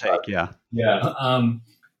initial take. Yeah.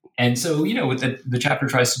 And so what the chapter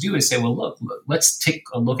tries to do is say, well, look, let's take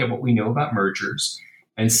a look at what we know about mergers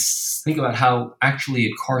and think about how actually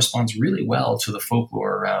it corresponds really well to the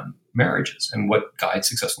folklore around marriages and what guides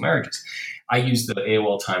successful marriages. I use the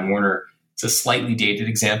AOL Time Warner. It's a slightly dated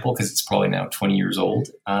example because it's probably now 20 years old.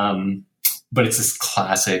 But it's this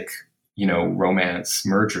classic, romance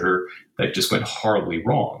merger that just went horribly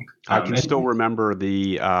wrong. I can still remember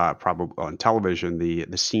the probably on television,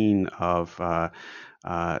 the scene of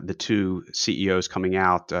the two CEOs coming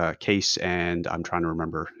out, Case and I'm trying to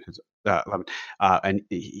remember his. And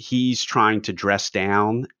he's trying to dress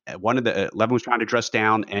down. Levin was trying to dress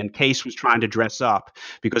down, and Case was trying to dress up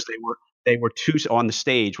because they were two on the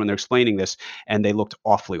stage when they're explaining this, and they looked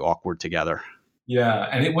awfully awkward together. Yeah,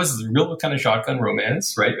 and it was real kind of shotgun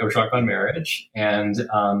romance, right, or shotgun marriage, and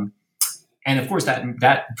of course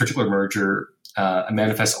that particular merger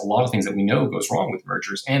manifests a lot of things that we know goes wrong with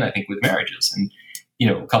mergers, and I think with marriages. And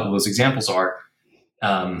a couple of those examples are,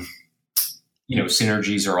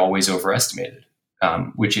 synergies are always overestimated,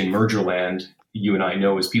 which in merger land, you and I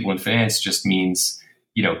know as people in finance just means,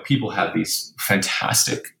 people have these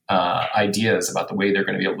fantastic ideas about the way they're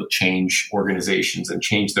going to be able to change organizations and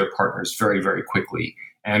change their partners very, very quickly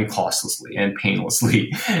and costlessly and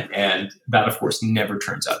painlessly. And that, of course, never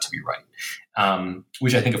turns out to be right,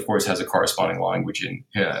 which I think, of course, has a corresponding language and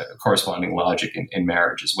corresponding logic in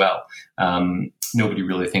marriage as well. Nobody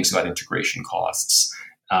really thinks about integration costs.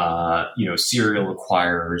 Serial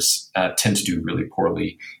acquirers tend to do really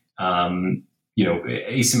poorly.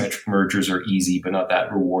 Asymmetric mergers are easy, but not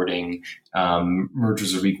that rewarding.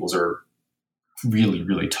 Mergers of equals are really,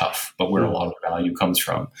 really tough, but where a lot of the value comes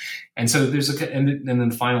from. And so and then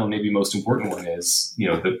the final and maybe most important one is,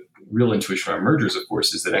 the real intuition around mergers, of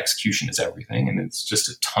course, is that execution is everything. And it's just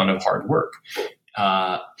a ton of hard work.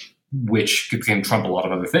 which can trump a lot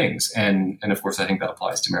of other things. And of course, I think that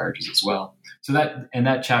applies to marriages as well. So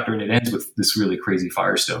that chapter, and it ends with this really crazy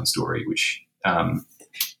Firestone story, which,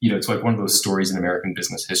 it's like one of those stories in American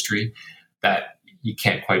business history that you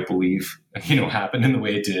can't quite believe, happened in the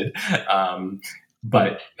way it did.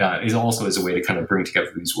 But is also as a way to kind of bring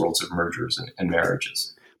together these worlds of mergers and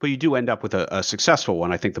marriages. But you do end up with a successful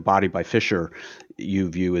one. I think The Body by Fisher you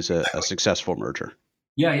view as a successful merger.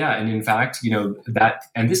 Yeah. And in fact, that,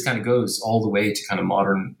 and this kind of goes all the way to kind of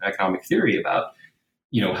modern economic theory about,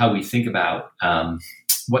 how we think about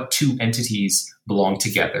what two entities belong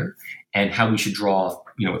together and how we should draw,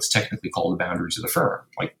 what's technically called the boundaries of the firm.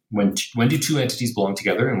 Like when do two entities belong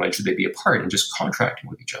together and when should they be apart and just contracting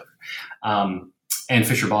with each other? And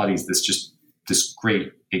Fisher Body is this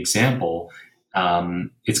great example.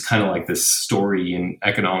 It's kind of like this story in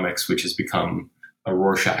economics, which has become a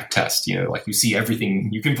Rorschach test. Like you see everything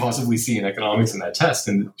you can possibly see in economics in that test.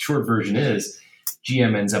 And the short version is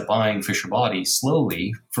GM ends up buying Fisher Body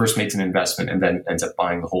slowly, first makes an investment and then ends up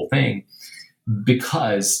buying the whole thing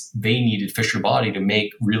because they needed Fisher Body to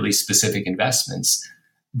make really specific investments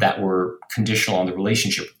that were conditional on the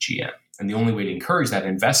relationship with GM. And the only way to encourage that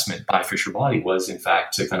investment by Fisher Body was, in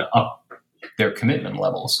fact, to kind of up their commitment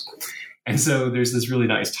levels. And so there's this really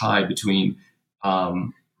nice tie between,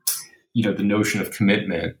 the notion of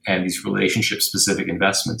commitment and these relationship-specific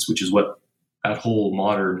investments, which is what that whole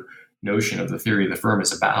modern notion of the theory of the firm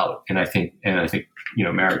is about. And I think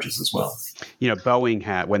marriages as well.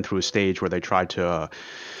 Boeing went through a stage where they tried to,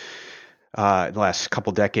 the last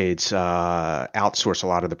couple decades, outsource a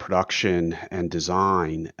lot of the production and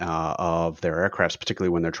design of their aircrafts, particularly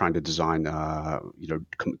when they're trying to design,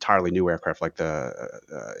 entirely new aircraft like in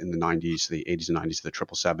the 90s, the 80s and 90s, the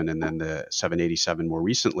 777, and then the 787 more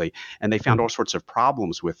recently. And they found all sorts of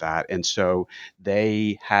problems with that. And so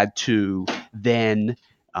they had to then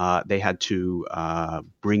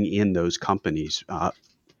bring in those companies.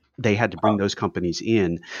 They had to bring those companies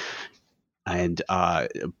in and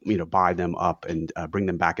buy them up and bring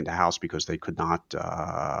them back into house because they could not.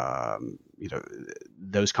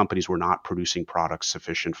 Those companies were not producing products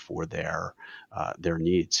sufficient for their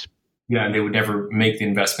needs. Yeah, and they would never make the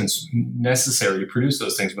investments necessary to produce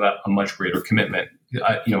those things without a much greater commitment.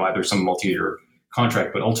 Either some multi-year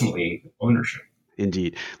contract, but ultimately ownership.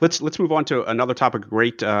 Indeed. Let's move on to another topic.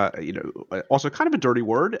 Great, also kind of a dirty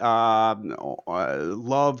word.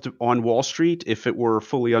 Loved on Wall Street if it were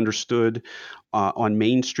fully understood on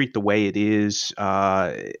Main Street the way it is,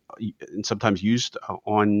 and sometimes used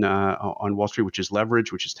on Wall Street, which is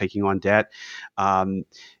leverage, which is taking on debt.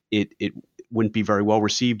 It wouldn't be very well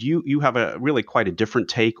received. You have a really quite a different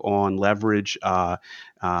take on leverage,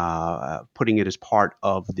 putting it as part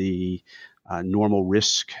of the normal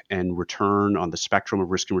risk and return on the spectrum of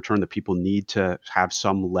risk and return that people need to have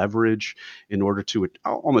some leverage in order to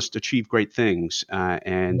almost achieve great things.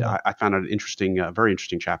 I found it an very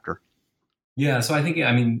interesting chapter. Yeah. So I think,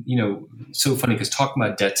 so funny because talking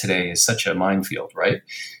about debt today is such a minefield, right?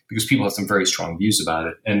 Because people have some very strong views about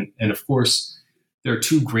it. And of course, there are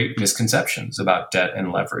two great misconceptions about debt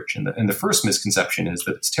and leverage. And the first misconception is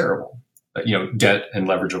that it's terrible. Debt and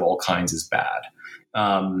leverage of all kinds is bad.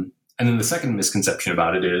 And then the second misconception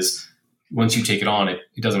about it is once you take it on, it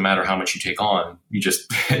doesn't matter how much you take on.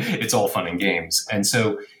 It's all fun and games. And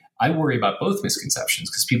so I worry about both misconceptions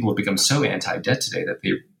because people have become so anti-debt today that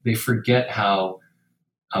they forget how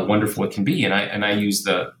wonderful it can be. And I use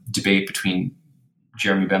the debate between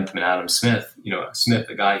Jeremy Bentham and Adam Smith. Smith,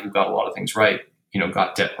 the guy who got a lot of things right,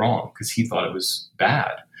 got debt wrong because he thought it was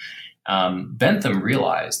bad. Bentham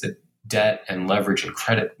realized that debt and leverage and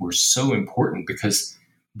credit were so important because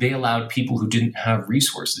they allowed people who didn't have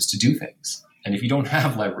resources to do things. And if you don't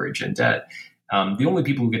have leverage and debt, the only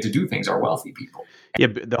people who get to do things are wealthy people. Yeah,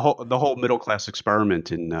 the whole middle class experiment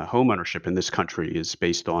in home ownership in this country is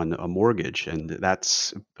based on a mortgage, and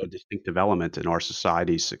that's a distinctive element in our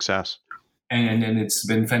society's success. And it's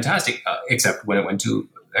been fantastic, except when it went to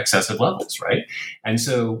excessive levels, right? And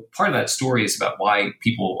so part of that story is about why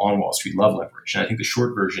people on Wall Street love leverage. And I think the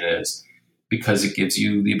short version is because it gives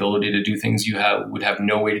you the ability to do things you would have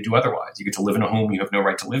no way to do otherwise. You get to live in a home you have no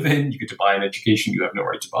right to live in. You get to buy an education you have no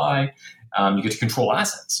right to buy. You get to control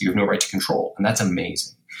assets you have no right to control. And that's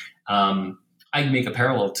amazing. I make a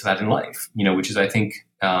parallel to that in life, which is I think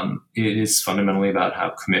it is fundamentally about how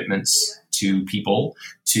commitments to people,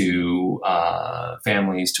 to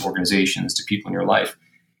families, to organizations, to people in your life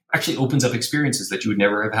actually opens up experiences that you would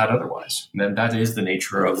never have had otherwise. And that is the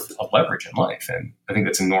nature of leverage in life. And I think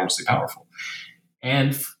that's enormously powerful.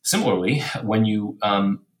 And similarly, when you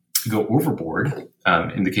go overboard,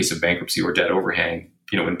 in the case of bankruptcy or debt overhang,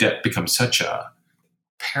 when debt becomes such a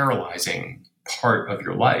paralyzing part of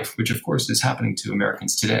your life, which of course is happening to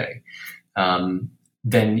Americans today,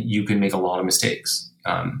 then you can make a lot of mistakes.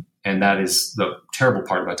 And that is the terrible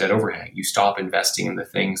part about debt overhang. You stop investing in the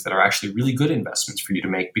things that are actually really good investments for you to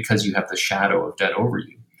make because you have the shadow of debt over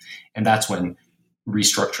you. And that's when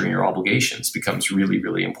restructuring your obligations becomes really,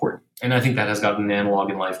 really important. And I think that has got an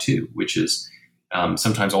analog in life too, which is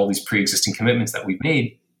sometimes all these pre-existing commitments that we've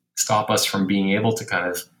made stop us from being able to kind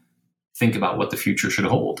of think about what the future should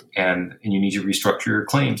hold. And you need to restructure your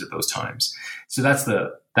claims at those times. So that's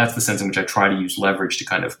the sense in which I try to use leverage to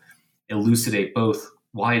kind of elucidate both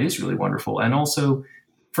why it is really wonderful and also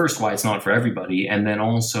first why it's not for everybody, and then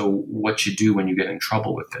also what you do when you get in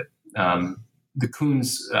trouble with it. The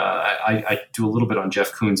Koons, I do a little bit on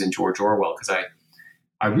Jeff Koons and George Orwell because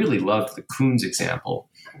I really loved the Koons example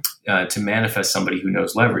to manifest somebody who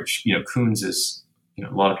knows leverage. Koons is,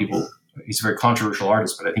 a lot of people, he's a very controversial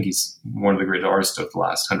artist, but I think he's one of the great artists of the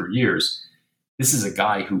last 100 years. This is a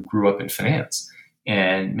guy who grew up in finance.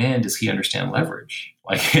 And man, does he understand leverage.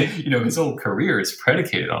 His whole career is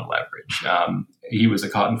predicated on leverage. He was a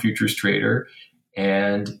cotton futures trader,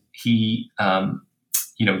 and he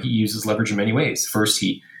uses leverage in many ways. First,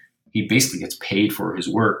 he basically gets paid for his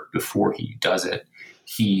work before he does it.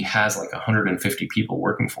 He has 150 people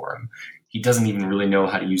working for him. He doesn't even really know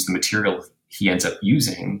how to use the material he ends up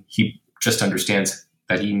using. He just understands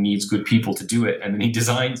that he needs good people to do it, and then he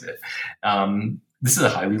designs it. This is a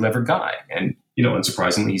highly levered guy. And,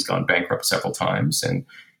 unsurprisingly, he's gone bankrupt several times, and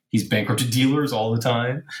he's bankrupted dealers all the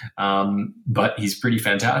time. But he's pretty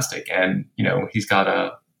fantastic. And, he's kind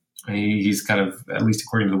of, at least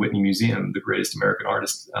according to the Whitney Museum, the greatest American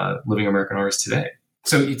artist, living American artist today.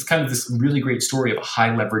 So it's kind of this really great story of a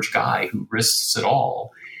high leverage guy who risks it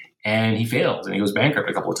all, and he fails and he goes bankrupt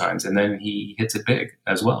a couple of times, and then he hits it big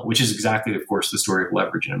as well, which is exactly, of course, the story of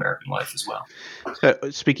leverage in American life as well. So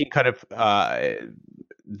speaking kind of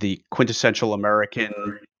the quintessential American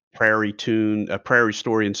prairie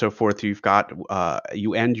story and so forth, you've got,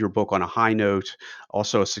 you end your book on a high note,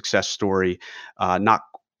 also a success story, not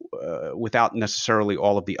without necessarily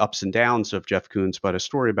all of the ups and downs of Jeff Koons, but a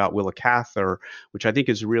story about Willa Cather, which I think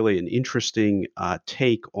is really an interesting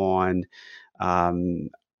take on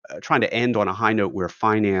trying to end on a high note where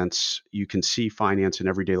you can see finance in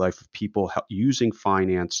everyday life of people using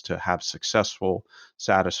finance to have successful,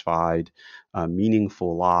 satisfied,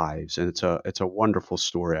 meaningful lives. And it's a wonderful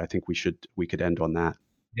story. I think we could end on that.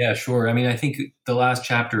 Yeah, sure. I mean, I think the last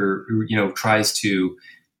chapter, tries to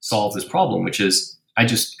solve this problem, which is, I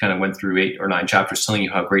just kind of went through 8 or 9 chapters telling you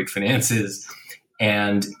how great finance is,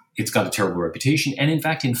 and it's got a terrible reputation. And in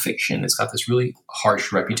fact, in fiction, it's got this really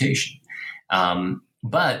harsh reputation.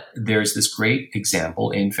 But there's this great example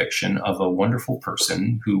in fiction of a wonderful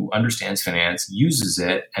person who understands finance, uses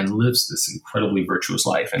it, and lives this incredibly virtuous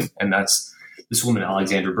life. And that's this woman,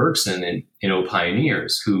 Alexandra Bergson, in O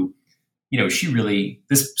Pioneers, who,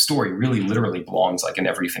 this story really literally belongs in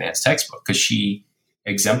every finance textbook because she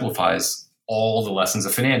exemplifies all the lessons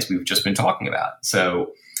of finance we've just been talking about.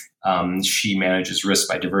 So she manages risk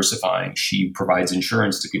by diversifying. She provides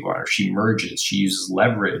insurance to people around her. She merges. She uses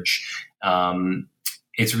leverage.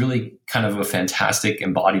 It's really kind of a fantastic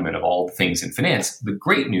embodiment of all the things in finance. The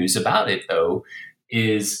great news about it, though,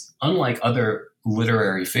 is unlike other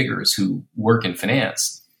literary figures who work in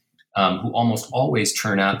finance, who almost always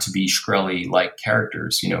turn out to be Shkreli-like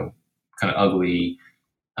characters, kind of ugly,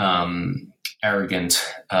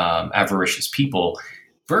 arrogant, avaricious people,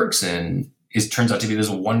 Bergson turns out to be this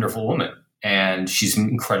wonderful woman, and she's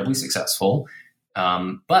incredibly successul.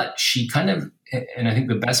 But she and I think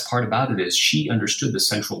the best part about it is she understood the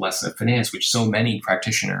central lesson of finance, which so many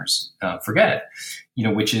practitioners forget,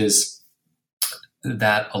 which is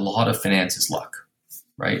that a lot of finance is luck,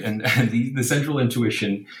 right? And the central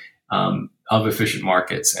intuition of efficient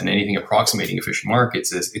markets and anything approximating efficient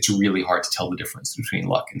markets is it's really hard to tell the difference between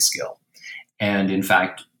luck and skill. And in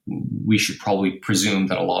fact, we should probably presume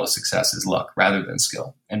that a lot of success is luck rather than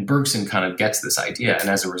skill. And Bergson kind of gets this idea. And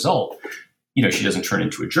as a result, she doesn't turn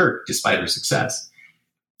into a jerk despite her success.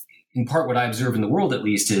 In part, what I observe in the world, at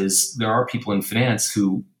least, is there are people in finance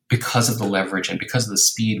who, because of the leverage and because of the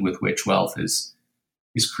speed with which wealth is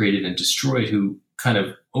created and destroyed, who kind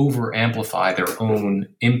of over amplify their own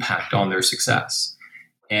impact on their success.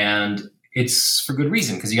 And it's for good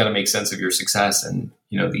reason, because you got to make sense of your success. And,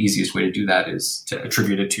 the easiest way to do that is to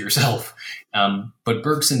attribute it to yourself. But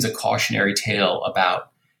Bergson's a cautionary tale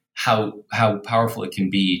about how powerful it can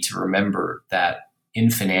be to remember that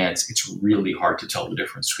in finance, it's really hard to tell the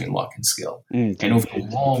difference between luck and skill. Mm-hmm. And over the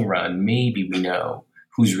long run, maybe we know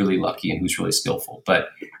who's really lucky and who's really skillful. But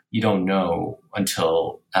you don't know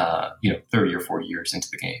until 30 or 40 years into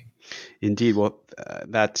the game. Indeed. Well,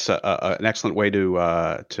 that's an excellent way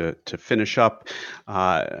to finish up.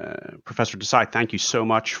 Professor Desai, thank you so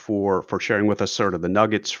much for sharing with us sort of the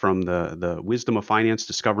nuggets from the wisdom of finance,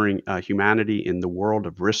 discovering humanity in the world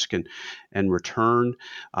of risk and return.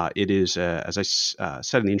 It is, as I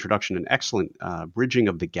said in the introduction, an excellent bridging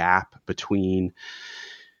of the gap between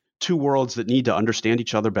two worlds that need to understand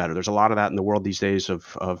each other better. There's a lot of that in the world these days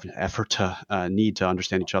of effort to need to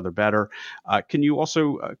understand each other better. Can you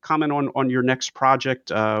also comment on your next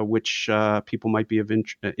project, which people might be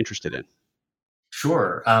interested in?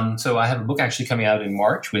 Sure. So I have a book actually coming out in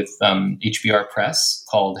March with HBR Press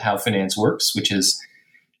called How Finance Works, which is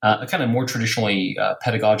a kind of more traditionally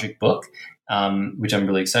pedagogic book, which I'm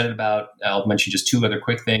really excited about. I'll mention just two other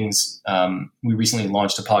quick things. We recently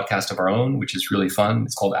launched a podcast of our own, which is really fun.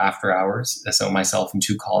 It's called After Hours. So myself and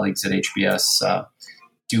two colleagues at HBS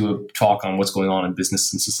do a talk on what's going on in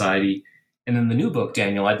business and society. And then the new book,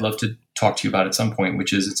 Daniel, I'd love to talk to you about at some point,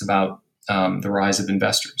 which is it's about the rise of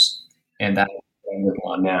investors. And that's what I'm working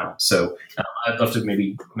on now. So I'd love to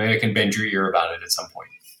maybe I can bend your ear about it at some point.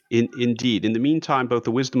 Indeed. In the meantime, both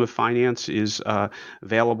The Wisdom of Finance is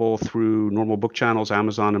available through normal book channels,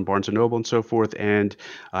 Amazon and Barnes & Noble and so forth, and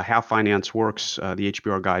How Finance Works, the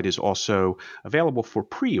HBR Guide, is also available for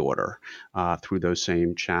pre-order through those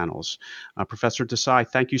same channels. Professor Desai,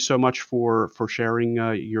 thank you so much for sharing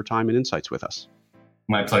your time and insights with us.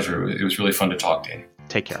 My pleasure. It was really fun to talk, Dan.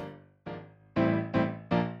 Take care.